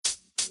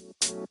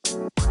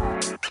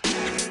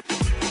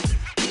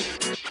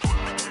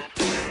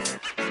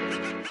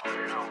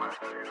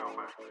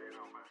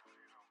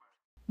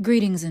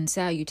Greetings and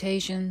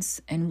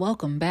salutations, and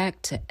welcome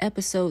back to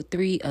episode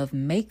 3 of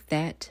Make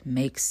That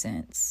Make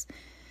Sense.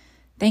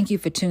 Thank you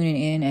for tuning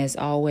in. As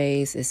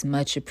always, it's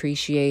much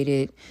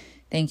appreciated.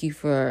 Thank you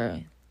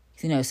for,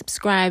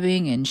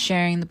 subscribing and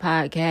sharing the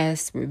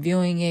podcast,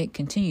 reviewing it.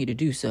 Continue to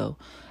do so.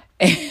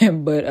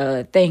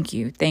 But thank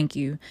you.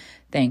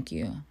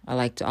 I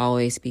like to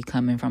always be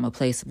coming from a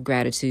place of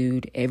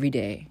gratitude every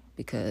day,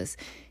 because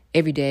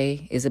every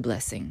day is a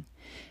blessing.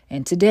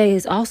 And today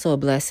is also a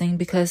blessing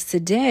because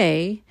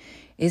today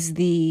is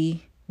the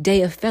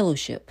day of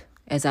fellowship,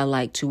 as I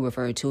like to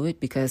refer to it,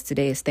 because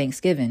today is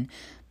Thanksgiving.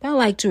 But I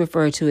like to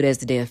refer to it as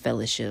the day of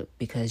fellowship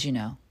because,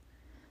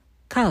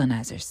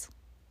 colonizers.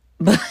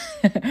 But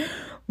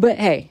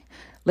hey,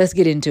 let's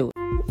get into it.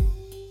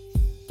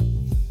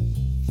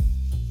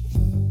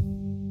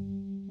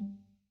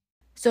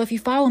 So if you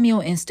follow me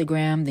on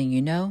Instagram, then you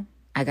know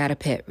I got a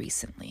pet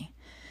recently.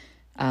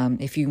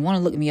 If you want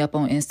to look me up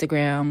on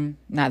Instagram,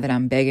 not that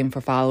I'm begging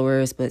for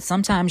followers, but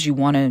sometimes you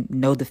want to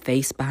know the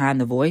face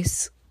behind the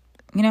voice,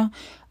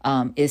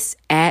 it's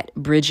at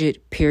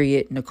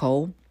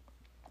Bridget.Nicole.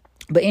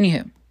 But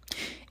anywho,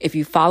 if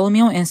you follow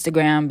me on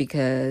Instagram,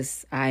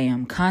 because I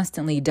am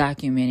constantly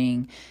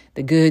documenting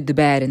the good, the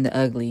bad, and the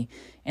ugly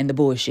and the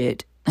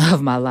bullshit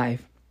of my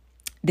life,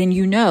 then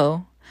you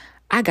know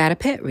I got a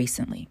pet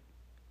recently.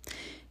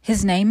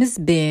 His name is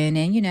Ben,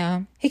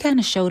 and he kind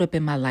of showed up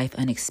in my life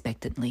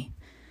unexpectedly.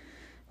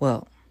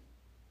 Well,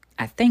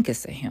 I think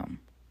it's a him.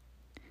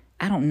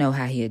 I don't know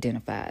how he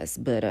identifies,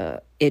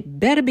 but it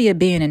better be a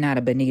Ben and not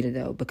a Benita,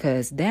 though,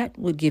 because that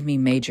would give me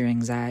major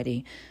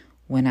anxiety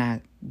when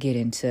I get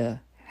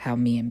into how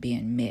me and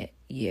Ben met.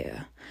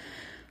 Yeah.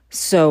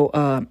 So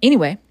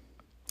anyway,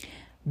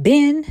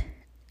 Ben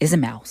is a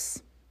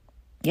mouse.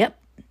 Yep.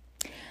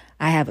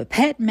 I have a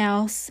pet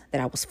mouse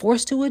that I was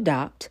forced to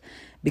adopt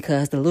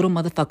because the little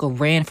motherfucker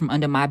ran from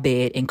under my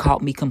bed and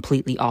caught me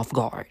completely off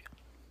guard.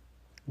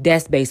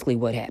 That's basically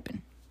what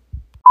happened.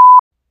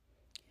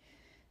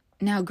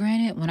 Now,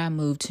 granted, when I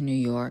moved to New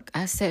York,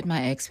 I set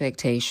my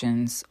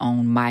expectations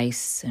on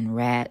mice and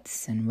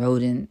rats and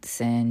rodents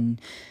and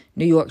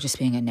New York just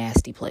being a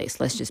nasty place.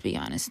 Let's just be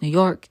honest. New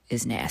York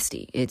is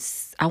nasty.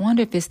 I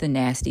wonder if it's the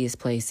nastiest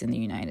place in the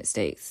United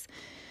States.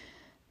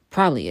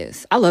 Probably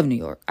is. I love New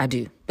York. I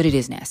do. But it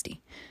is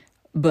nasty.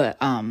 But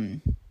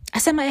I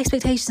set my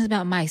expectations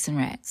about mice and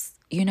rats.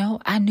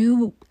 I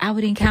knew I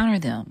would encounter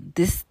them.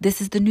 This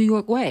is the New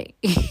York way.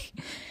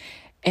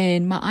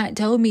 And my aunt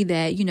told me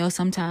that,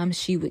 sometimes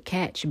she would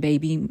catch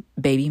baby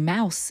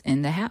mouse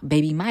in the house,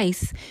 baby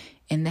mice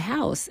in the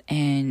house.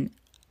 And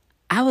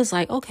I was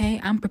like, okay,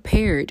 I'm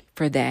prepared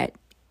for that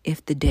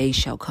if the day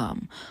shall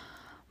come.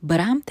 But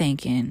I'm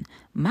thinking,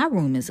 my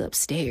room is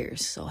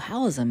upstairs. So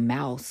how is a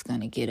mouse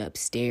going to get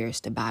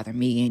upstairs to bother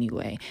me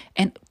anyway?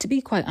 And to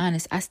be quite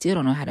honest, I still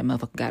don't know how the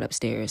motherfucker got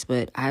upstairs.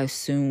 But I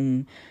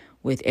assume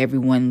with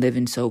everyone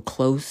living so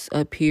close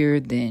up here,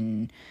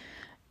 then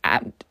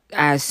I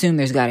assume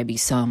there's got to be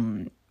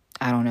some,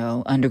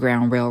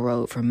 underground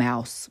railroad for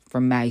mice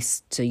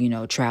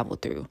to, travel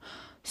through.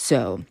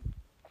 So,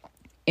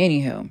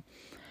 anywho,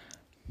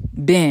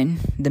 Ben,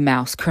 the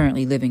mouse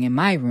currently living in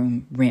my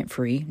room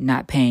rent-free,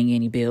 not paying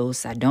any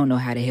bills. I don't know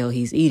how the hell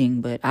he's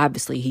eating, but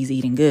obviously he's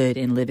eating good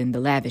and living the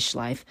lavish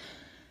life.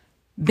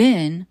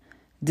 Ben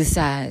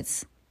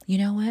decides, you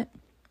know what?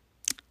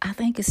 I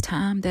think it's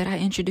time that I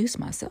introduce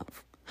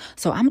myself.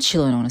 So I'm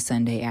chilling on a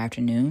Sunday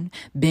afternoon,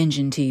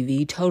 binging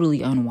TV,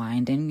 totally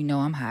unwinding.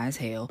 I'm high as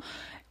hell.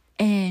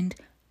 And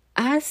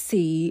I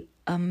see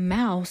a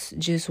mouse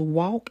just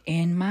walk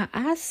in my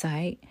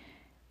eyesight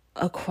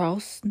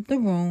across the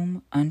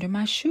room under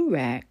my shoe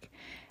rack.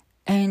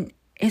 And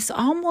it's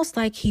almost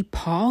like he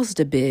paused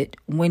a bit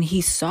when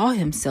he saw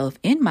himself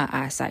in my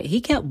eyesight.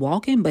 He kept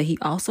walking, but he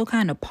also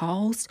kind of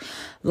paused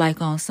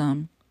like on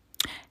some,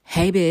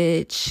 hey,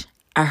 bitch,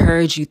 I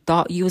heard you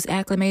thought you was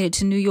acclimated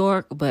to New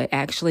York, but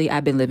actually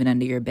I've been living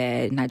under your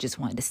bed, and I just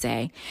wanted to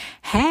say,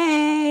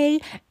 hey,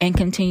 and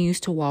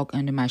continues to walk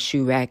under my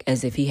shoe rack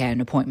as if he had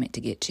an appointment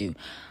to get to.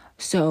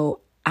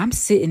 So I'm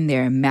sitting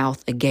there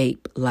mouth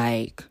agape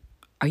like,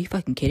 are you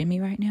fucking kidding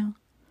me right now?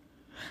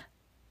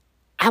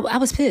 I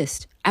was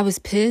pissed. I was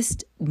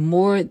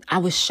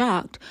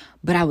shocked,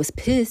 but I was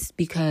pissed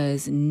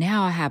because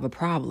now I have a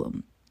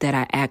problem that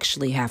I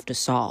actually have to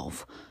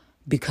solve,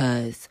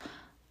 because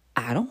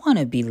I don't want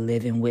to be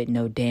living with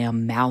no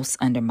damn mouse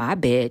under my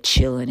bed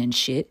chilling and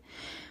shit.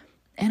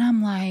 And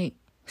I'm like,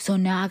 so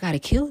now I got to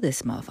kill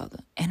this motherfucker.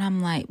 And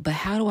I'm like, but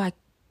how do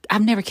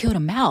I've never killed a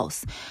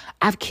mouse.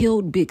 I've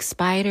killed big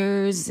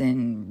spiders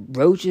and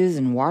roaches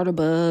and water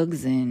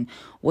bugs and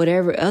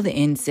whatever other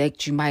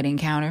insect you might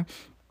encounter.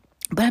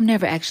 But I've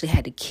never actually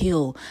had to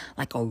kill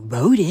like a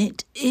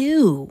rodent.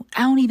 Ew.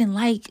 I don't even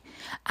like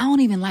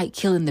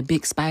killing the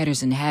big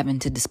spiders and having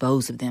to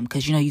dispose of them.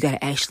 Because, you got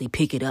to actually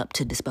pick it up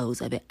to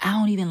dispose of it. I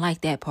don't even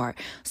like that part.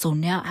 So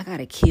now I got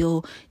to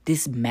kill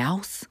this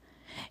mouse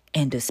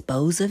and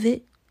dispose of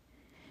it.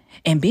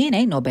 And Ben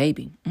ain't no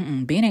baby.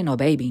 Ben ain't no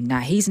baby. Now,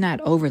 he's not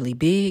overly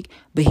big,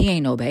 but he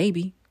ain't no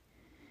baby.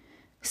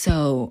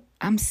 So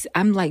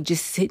I'm like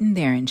just sitting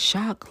there in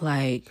shock,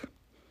 like,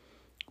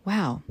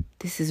 wow,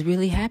 this is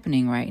really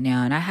happening right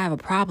now. And I have a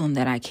problem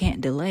that I can't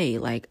delay.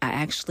 Like, I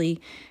actually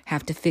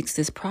have to fix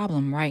this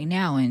problem right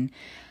now. And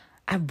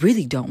I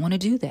really don't want to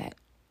do that.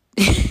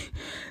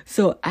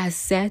 So I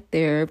sat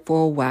there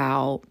for a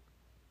while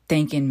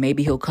thinking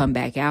maybe he'll come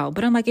back out.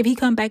 But I'm like, if he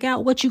come back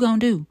out, what you gonna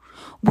do?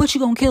 What you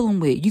gonna kill him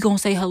with? You gonna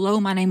say, hello,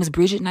 my name is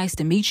Bridget, nice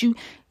to meet you?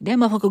 That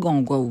motherfucker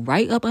gonna go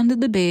right up under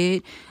the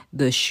bed,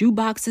 the shoe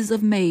boxes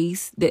of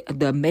maze,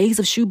 the maze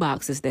of shoe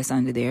boxes that's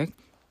under there.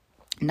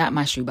 Not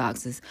my shoe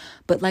boxes,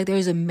 but like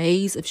there's a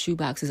maze of shoe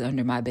boxes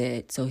under my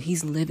bed. So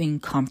he's living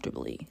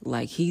comfortably.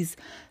 Like he's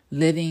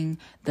living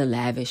the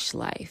lavish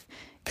life.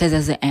 Because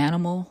as an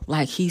animal,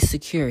 like he's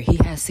secure. He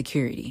has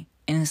security.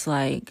 And it's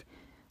like,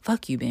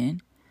 fuck you,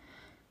 Ben.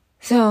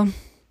 So,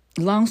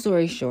 long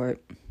story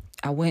short,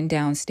 I went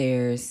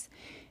downstairs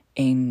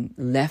and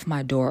left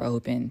my door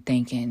open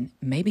thinking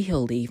maybe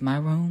he'll leave my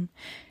room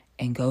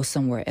and go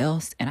somewhere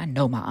else. And I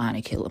know my aunt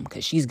will kill him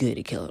because she's good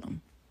at killing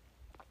him.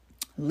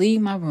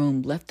 Leave my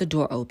room, left the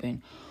door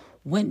open,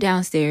 went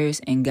downstairs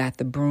and got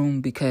the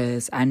broom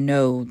because I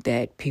know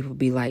that people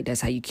be like,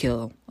 that's how you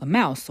kill a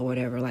mouse or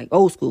whatever, like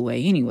old school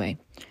way anyway.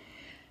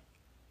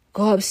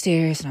 Go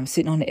upstairs and I'm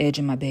sitting on the edge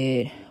of my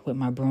bed with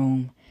my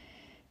broom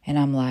and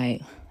I'm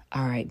like,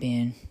 all right,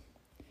 Ben,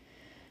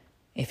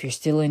 if you're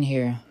still in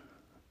here,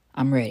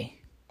 I'm ready.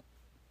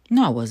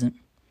 No, I wasn't.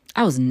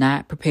 I was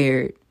not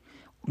prepared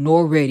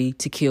nor ready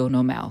to kill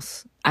no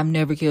mouse. I've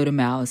never killed a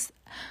mouse.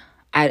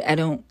 I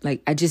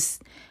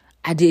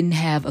didn't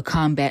have a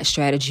combat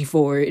strategy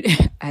for it.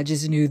 I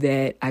just knew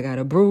that I got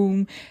a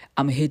broom.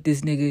 I'm going to hit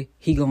this nigga.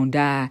 He going to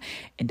die.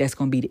 And that's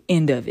going to be the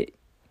end of it.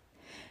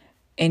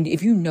 And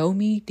if you know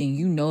me, then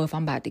you know if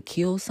I'm about to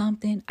kill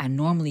something, I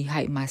normally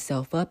hype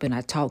myself up and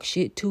I talk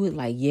shit to it.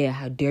 Like, yeah,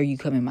 how dare you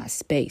come in my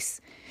space?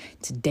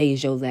 Today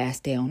is your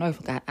last day on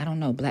earth. I don't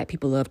know. Black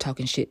people love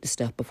talking shit to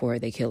stuff before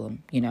they kill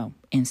them. You know,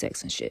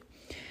 insects and shit.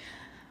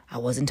 I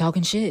wasn't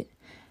talking shit.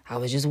 I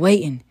was just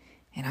waiting.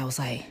 And I was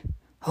like,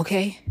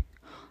 okay,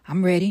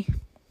 I'm ready.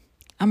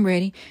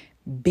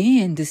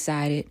 Ben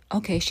decided,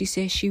 okay, she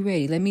said she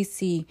ready. Let me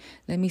see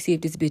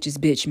if this bitch is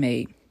bitch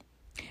made.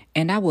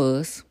 And I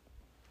was.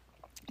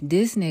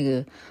 This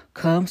nigga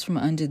comes from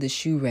under the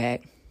shoe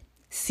rack,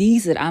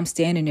 sees that I'm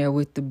standing there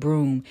with the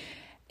broom.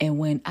 And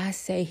when I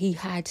say he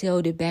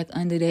hightailed it back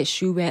under that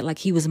shoe rack like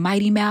he was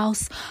Mighty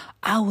Mouse,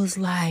 I was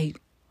like,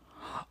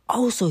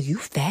 oh, so you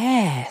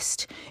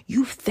fast.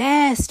 You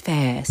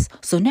fast.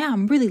 So now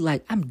I'm really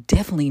like, I'm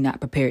definitely not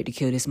prepared to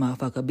kill this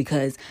motherfucker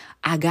because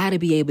I got to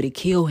be able to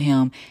kill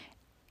him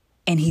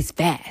and he's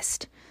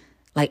fast.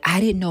 Like,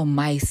 I didn't know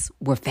mice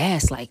were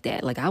fast like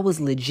that. Like, I was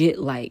legit,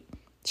 like,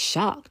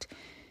 shocked.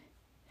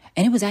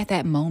 And it was at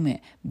that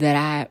moment that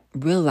I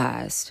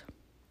realized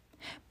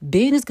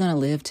Ben is going to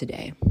live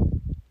today.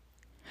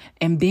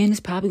 And Ben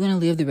is probably going to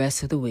live the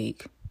rest of the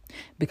week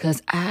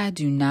because I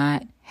just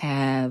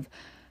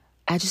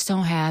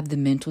don't have the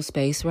mental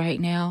space right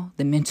now,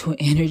 the mental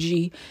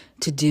energy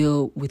to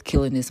deal with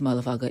killing this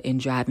motherfucker and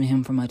driving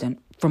him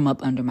from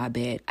up under my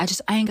bed. I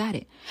ain't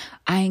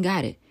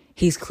got it.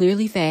 He's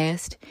clearly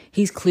fast.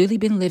 He's clearly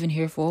been living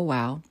here for a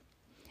while.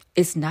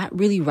 It's not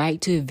really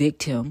right to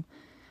evict him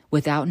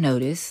without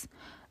notice.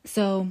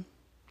 So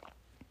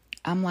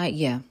I'm like,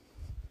 yeah,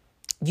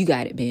 you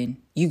got it, Ben.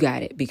 You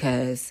got it.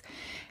 Because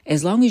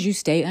as long as you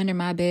stay under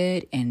my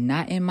bed and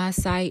not in my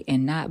sight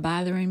and not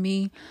bothering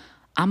me,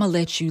 I'm going to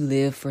let you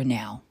live for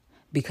now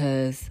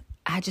because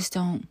I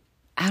don't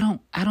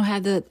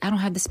have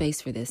the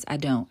space for this. I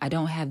don't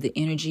have the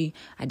energy.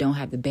 I don't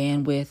have the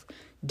bandwidth.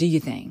 Do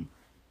your thing.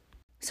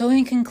 So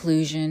in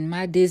conclusion,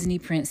 my Disney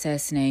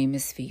princess name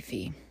is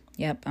Fifi.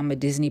 Yep, I'm a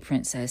Disney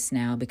princess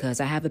now because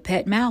I have a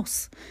pet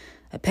mouse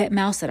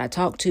that I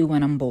talk to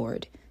when I'm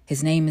bored.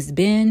 His name is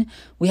Ben.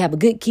 We have a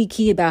good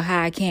kiki about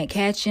how I can't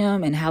catch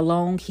him and how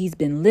long he's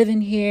been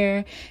living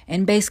here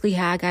and basically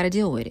how I got to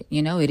deal with it.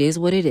 You know, it is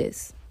what it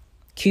is.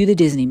 Cue the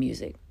Disney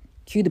music.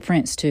 Cue the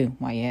Prince too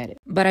while you're at it.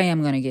 But I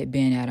am going to get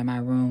Ben out of my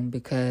room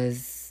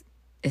because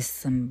it's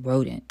some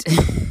rodent.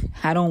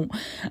 I don't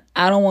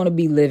want to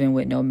be living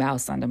with no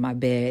mouse under my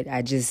bed.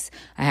 I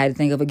had to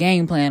think of a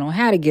game plan on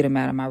how to get him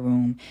out of my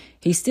room.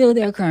 He's still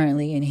there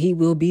currently, and he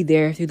will be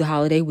there through the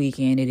holiday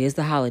weekend. It is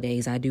the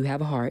holidays. I do have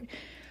a heart.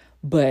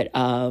 But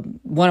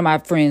one of my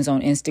friends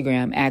on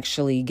Instagram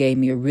actually gave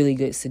me a really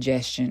good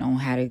suggestion on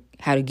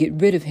how to get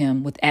rid of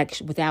him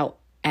without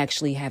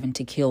actually having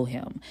to kill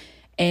him.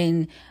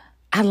 And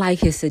I like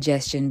his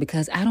suggestion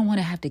because I don't want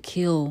to have to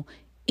kill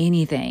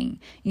anything.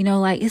 You know,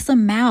 like it's a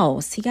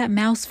mouse. He got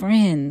mouse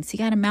friends. He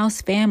got a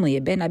mouse family.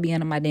 It better not be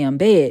under my damn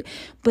bed.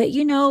 But,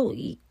 you know,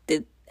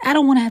 I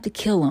don't want to have to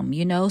kill him,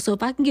 you know. So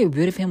if I can get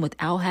rid of him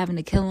without having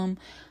to kill him,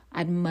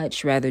 I'd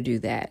much rather do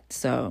that.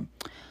 So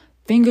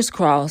fingers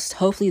crossed.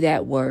 Hopefully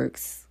that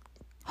works.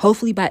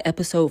 Hopefully by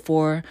episode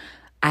 4,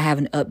 I have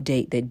an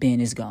update that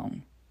Ben is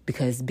gone.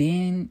 Because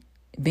Ben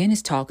Ben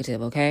is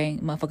talkative, okay?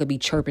 Motherfucker be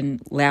chirping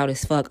loud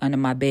as fuck under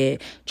my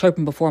bed,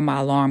 chirping before my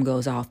alarm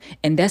goes off.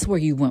 And that's where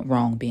you went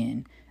wrong,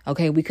 Ben.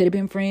 Okay, we could have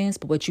been friends,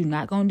 but what you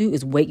not gonna do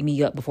is wake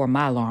me up before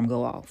my alarm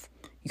go off.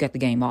 You got the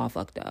game all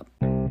fucked up.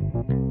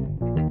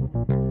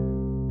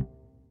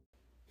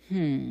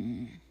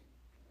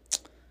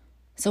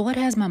 So what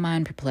has my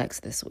mind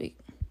perplexed this week?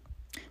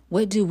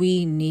 What do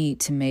we need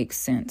to make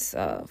sense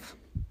of?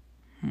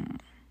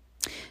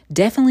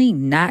 Definitely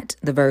not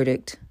the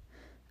verdict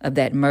of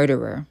that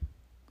murderer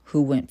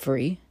who went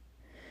free.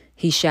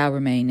 He shall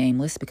remain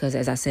nameless because,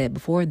 as I said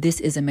before, this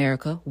is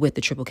America with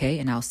the triple K,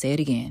 and I'll say it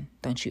again.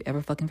 Don't you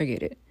ever fucking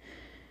forget it.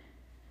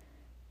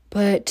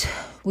 But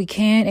we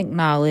can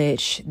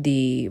acknowledge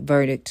the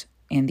verdict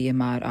in the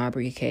Ahmaud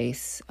Arbery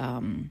case.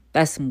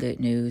 That's some good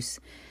news.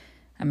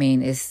 I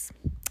mean,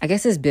 I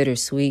guess it's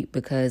bittersweet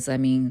because,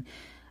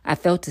 I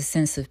felt a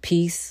sense of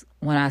peace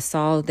when I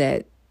saw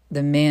that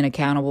the men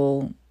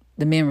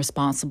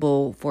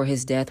responsible for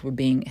his death were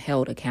being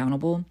held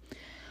accountable.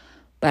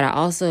 But I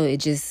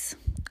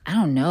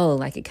don't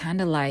know, it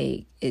kind of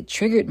it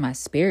triggered my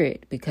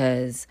spirit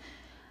because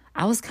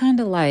I was kind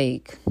of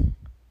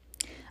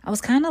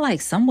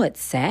somewhat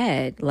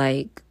sad,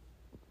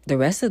 the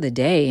rest of the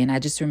day. And I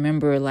just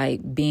remember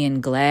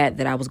being glad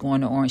that I was going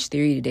to Orange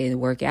Theory today to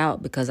work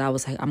out because I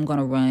was like, I'm going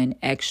to run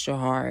extra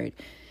hard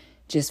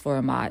just for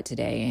Ahmaud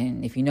today.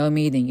 And if you know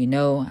me, then you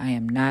know I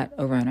am not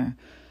a runner.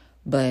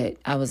 But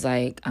I was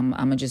like, I'm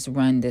going to just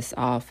run this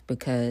off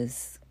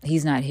because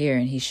he's not here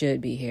and he should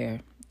be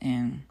here.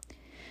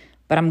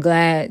 But I'm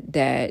glad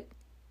that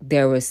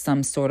there was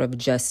some sort of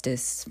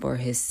justice for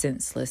his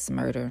senseless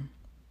murder.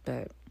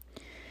 But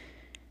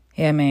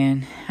yeah,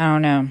 man, I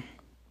don't know.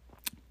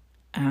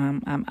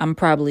 I'm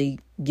probably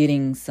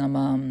getting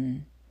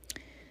some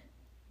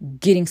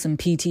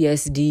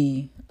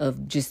PTSD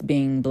of just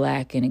being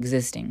black and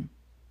existing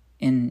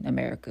in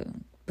America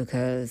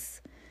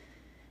because,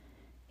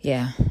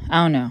 yeah,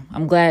 I don't know.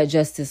 I'm glad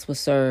justice was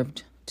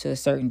served to a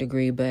certain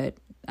degree, but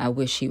I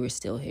wish he were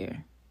still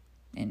here.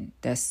 And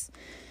that's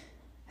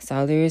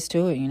all there is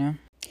to it,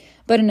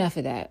 But enough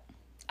of that.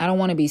 I don't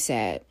want to be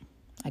sad.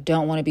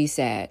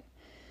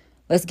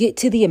 Let's get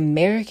to the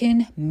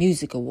American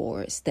Music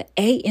Awards, the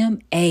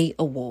AMA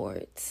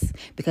Awards,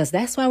 because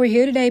that's why we're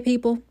here today,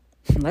 people.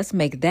 Let's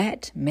make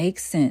that make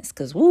sense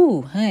because,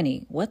 woo,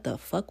 honey, what the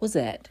fuck was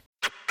that?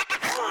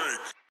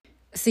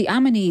 See,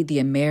 I'm going to need the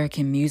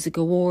American Music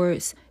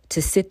Awards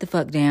to sit the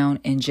fuck down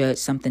and judge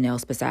something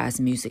else besides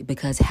music,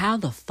 because how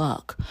the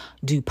fuck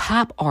do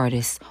pop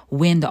artists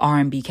win the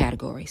R&B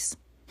categories?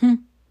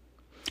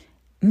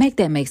 Make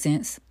that make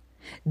sense.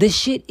 The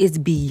shit is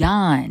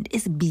beyond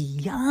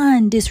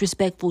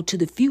disrespectful to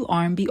the few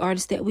R&B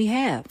artists that we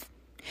have.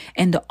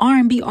 And the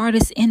R&B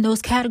artists in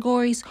those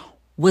categories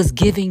was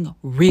giving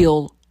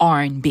real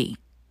R&B.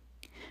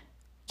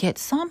 Yet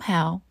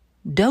somehow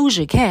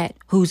Doja Cat,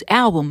 whose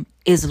album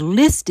is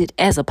listed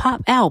as a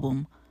pop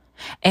album,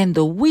 and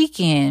The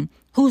Weeknd,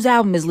 whose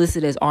album is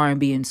listed as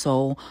R&B and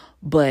soul,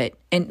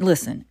 and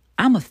listen,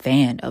 I'm a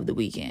fan of The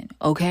Weeknd,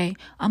 okay?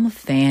 I'm a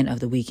fan of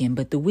The Weeknd,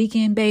 but The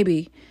Weeknd,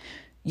 baby,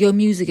 your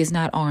music is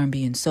not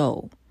R&B and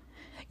soul.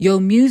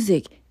 Your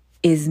music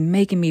is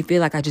making me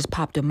feel like I just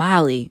popped a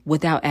Molly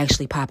without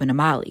actually popping a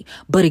Molly.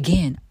 But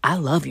again, I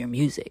love your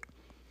music.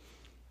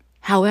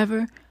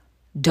 However,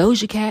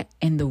 Doja Cat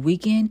and The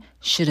Weeknd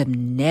should have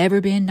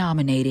never been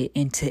nominated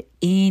into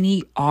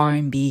any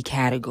R&B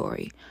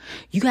category.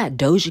 You got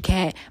Doja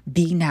Cat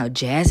beating out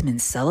Jasmine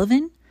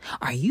Sullivan?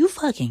 Are you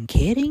fucking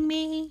kidding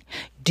me?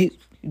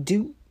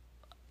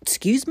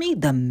 Excuse me,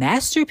 the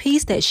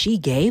masterpiece that she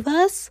gave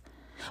us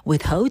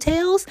with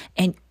Hotels?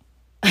 And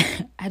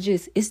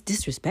it's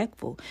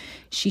disrespectful.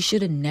 She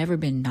should have never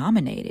been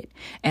nominated.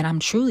 And I'm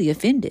truly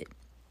offended.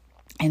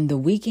 And The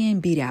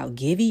Weeknd beat out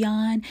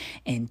Giveon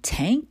and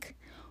Tank?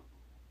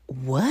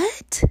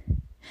 What?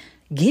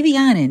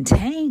 Giveon and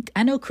Tank?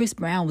 I know Chris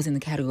Brown was in the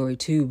category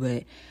too,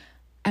 but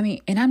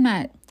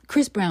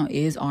Chris Brown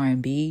is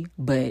R&B,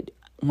 but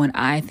when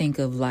I think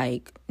of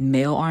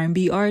male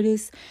R&B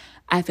artists,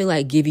 I feel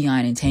like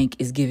Giveon and Tank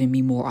is giving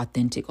me more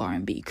authentic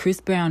R&B.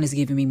 Chris Brown is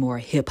giving me more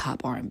hip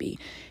hop R&B.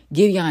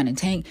 Giveon and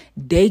Tank,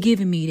 they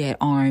giving me that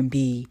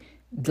R&B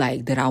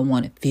that I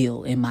want to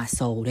feel in my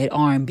soul, that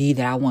R&B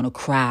that I want to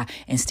cry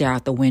and stare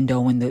out the window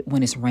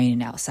when it's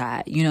raining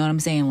outside. You know what I'm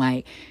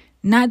saying?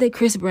 Not that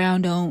Chris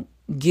Brown don't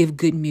give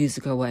good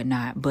music or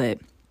whatnot, but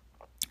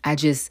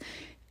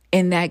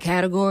in that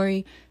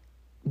category,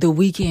 The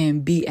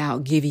Weeknd beat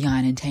out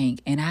Giveon and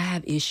Tank, and I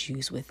have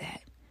issues with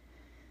that.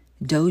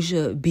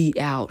 Doja beat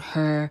out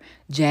her,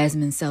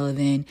 Jasmine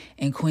Sullivan,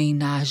 and Queen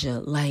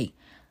Naija.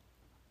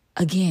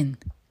 Again,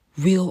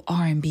 real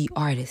R&B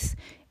artists.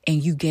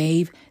 And you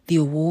gave the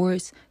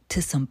awards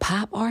to some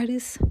pop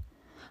artists?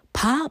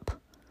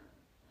 Pop?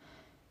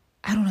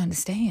 I don't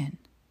understand.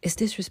 It's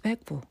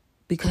disrespectful.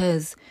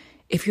 Because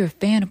if you're a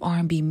fan of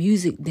R&B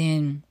music,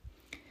 then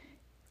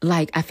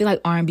I feel like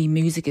R&B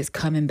music is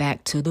coming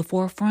back to the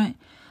forefront.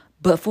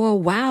 But for a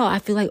while, I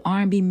feel like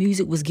R&B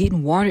music was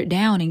getting watered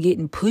down and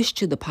getting pushed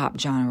to the pop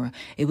genre.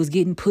 It was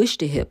getting pushed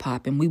to hip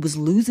hop and we was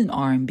losing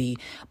R&B.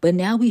 But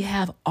now we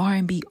have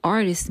R&B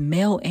artists,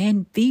 male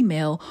and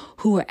female,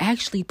 who are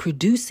actually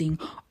producing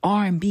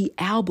R&B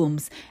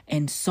albums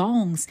and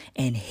songs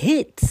and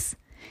hits.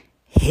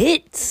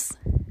 Hits.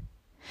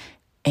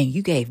 And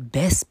you gave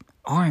Best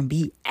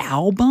R&B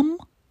Album,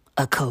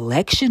 a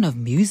collection of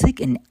music,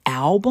 an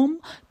album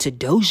to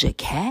Doja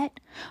Cat?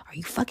 Are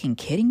you fucking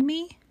kidding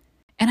me?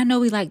 And I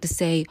know we like to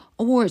say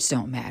awards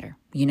don't matter.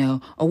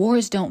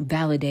 Awards don't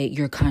validate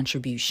your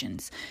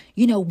contributions.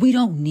 We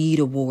don't need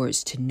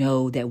awards to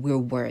know that we're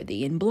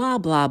worthy and blah,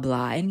 blah,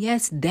 blah. And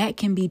yes, that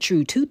can be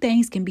true. Two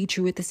things can be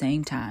true at the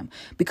same time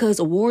because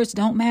awards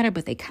don't matter,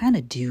 but they kind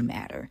of do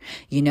matter.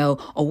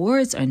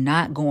 Awards are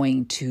not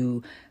going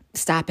to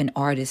stop an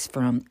artist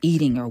from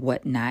eating or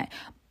whatnot.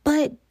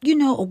 But,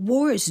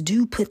 awards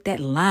do put that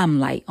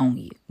limelight on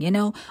you.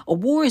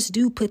 Awards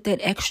do put that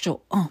extra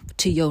oomph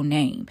to your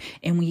name.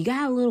 And when you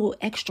got a little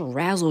extra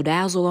razzle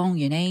dazzle on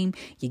your name,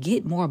 you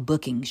get more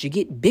bookings, you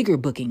get bigger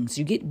bookings,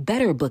 you get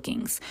better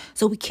bookings.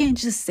 So we can't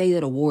just say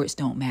that awards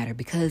don't matter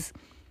because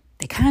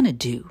they kind of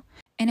do.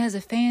 And as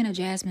a fan of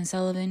Jazmine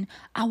Sullivan,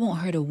 I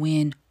want her to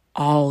win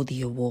all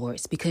the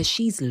awards because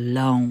she is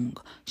long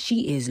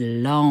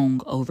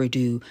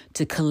overdue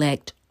to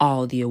collect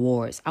all the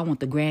awards. I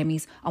want the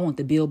Grammys, I want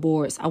the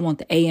Billboards, I want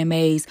the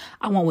AMAs,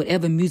 I want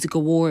whatever music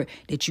award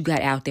that you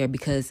got out there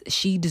because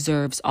she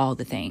deserves all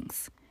the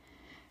things.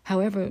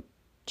 However,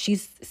 she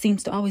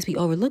seems to always be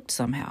overlooked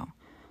somehow.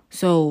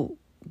 So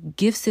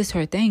give sis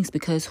her thanks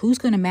because who's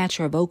going to match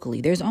her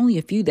vocally? There's only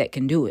a few that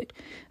can do it.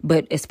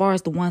 But as far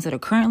as the ones that are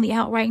currently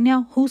out right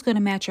now, who's going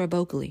to match her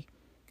vocally?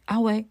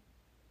 I'll wait.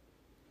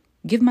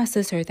 Give my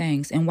sis her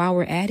thanks. And while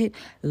we're at it,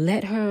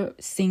 let her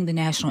sing the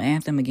national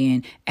anthem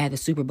again at the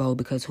Super Bowl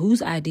because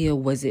whose idea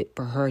was it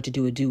for her to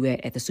do a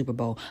duet at the Super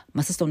Bowl?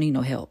 My sis don't need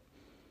no help.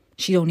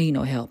 She don't need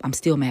no help. I'm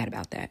still mad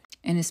about that.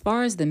 And as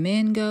far as the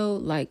men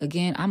go,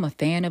 again, I'm a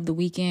fan of The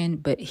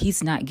Weeknd, but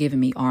he's not giving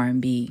me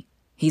R&B.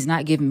 He's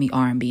not giving me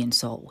R&B and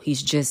soul.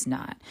 He's just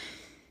not.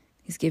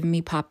 He's giving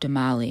me Pop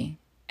Tamale,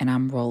 and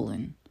I'm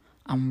rolling.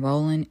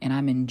 And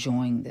I'm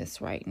enjoying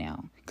this right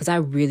now because I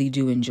really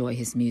do enjoy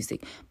his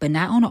music, but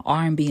not on an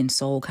R&B and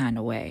soul kind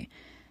of way.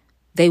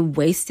 They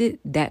wasted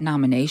that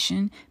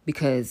nomination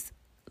because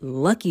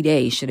Lucky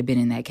Day should have been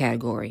in that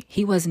category.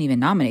 He wasn't even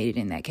nominated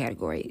in that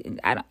category.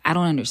 I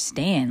don't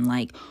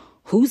understand.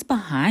 Who's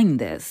behind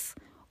this?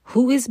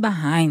 Who is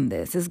behind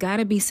this? There's got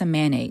to be some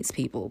mayonnaise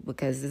people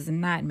because it's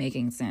not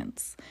making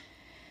sense.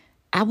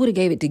 I would have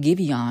gave it to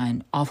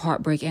Giveon off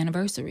Heartbreak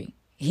Anniversary.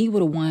 He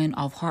would have won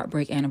off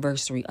Heartbreak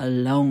Anniversary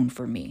alone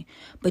for me.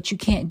 But you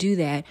can't do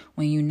that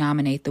when you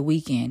nominate The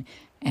Weeknd.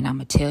 And I'm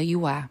going to tell you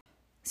why.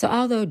 So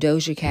although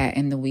Doja Cat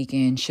and The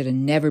Weeknd should have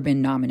never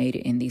been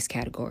nominated in these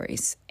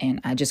categories,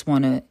 and I just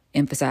want to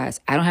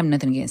emphasize, I don't have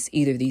nothing against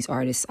either of these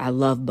artists. I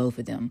love both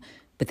of them,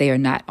 but they are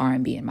not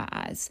R&B in my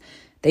eyes.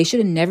 They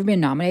should have never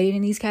been nominated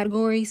in these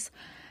categories.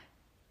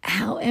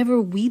 However,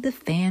 we the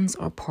fans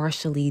are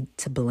partially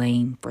to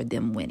blame for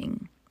them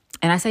winning.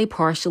 And I say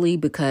partially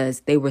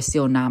because they were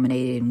still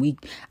nominated and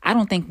I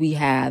don't think we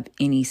have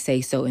any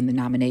say-so in the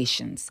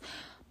nominations.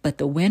 But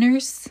the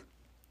winners,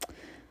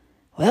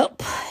 well,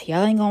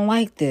 y'all ain't gonna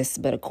like this,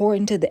 but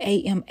according to the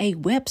AMA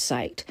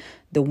website,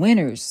 the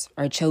winners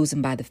are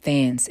chosen by the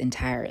fans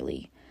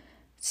entirely.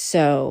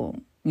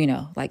 So,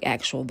 like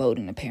actual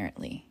voting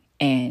apparently.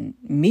 And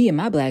me and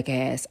my black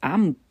ass,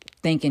 I'm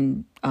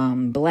thinking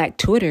Black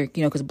Twitter,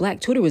 because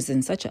Black Twitter was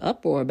in such an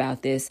uproar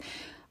about this.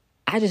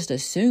 I just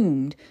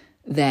assumed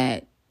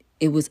that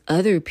it was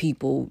other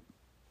people,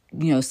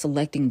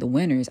 selecting the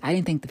winners. I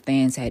didn't think the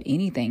fans had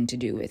anything to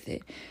do with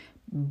it.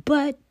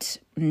 But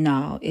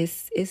no,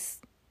 it's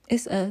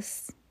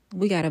us.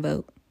 We gotta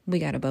vote. We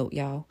gotta vote,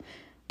 y'all.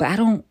 But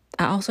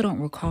I also don't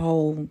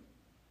recall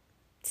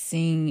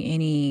seeing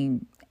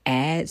any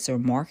ads or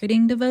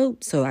marketing to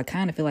vote. So I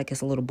kind of feel like it's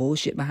a little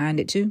bullshit behind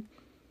it too.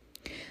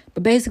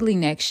 But basically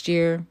next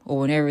year or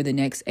whenever the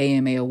next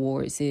AMA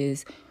Awards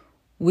is,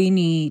 we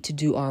need to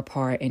do our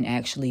part and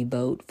actually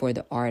vote for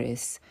the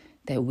artists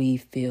that we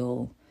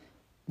feel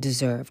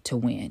deserve to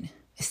win,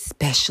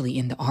 especially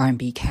in the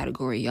R&B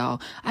category,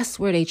 y'all. I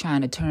swear they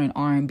trying to turn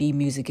R&B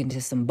music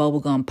into some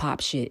bubblegum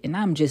pop shit, and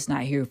I'm just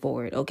not here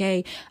for it,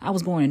 okay? I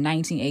was born in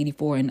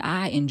 1984, and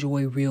I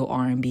enjoy real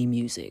R&B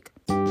music.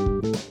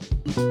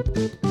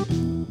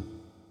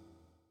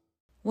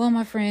 Well,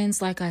 my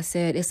friends, like I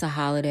said, it's a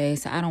holiday,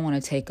 so I don't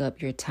want to take up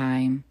your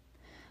time.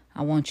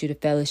 I want you to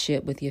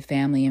fellowship with your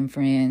family and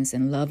friends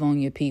and love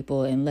on your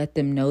people and let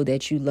them know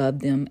that you love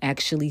them.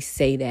 Actually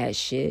say that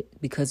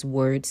shit because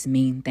words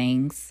mean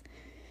things.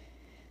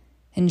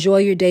 Enjoy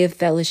your day of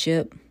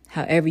fellowship,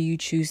 however you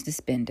choose to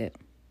spend it.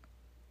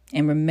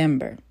 And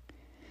remember,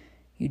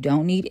 you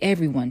don't need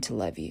everyone to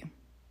love you,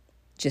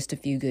 just a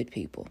few good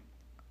people.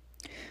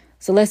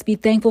 So let's be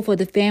thankful for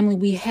the family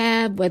we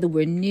have, whether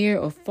we're near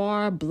or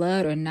far,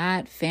 blood or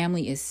not.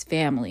 Family is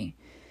family.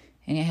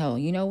 And hell,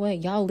 you know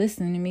what? Y'all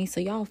listening to me,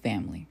 so y'all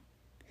family.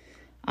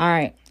 All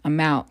right, I'm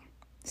out.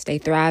 Stay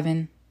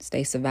thriving,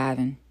 stay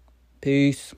surviving. Peace.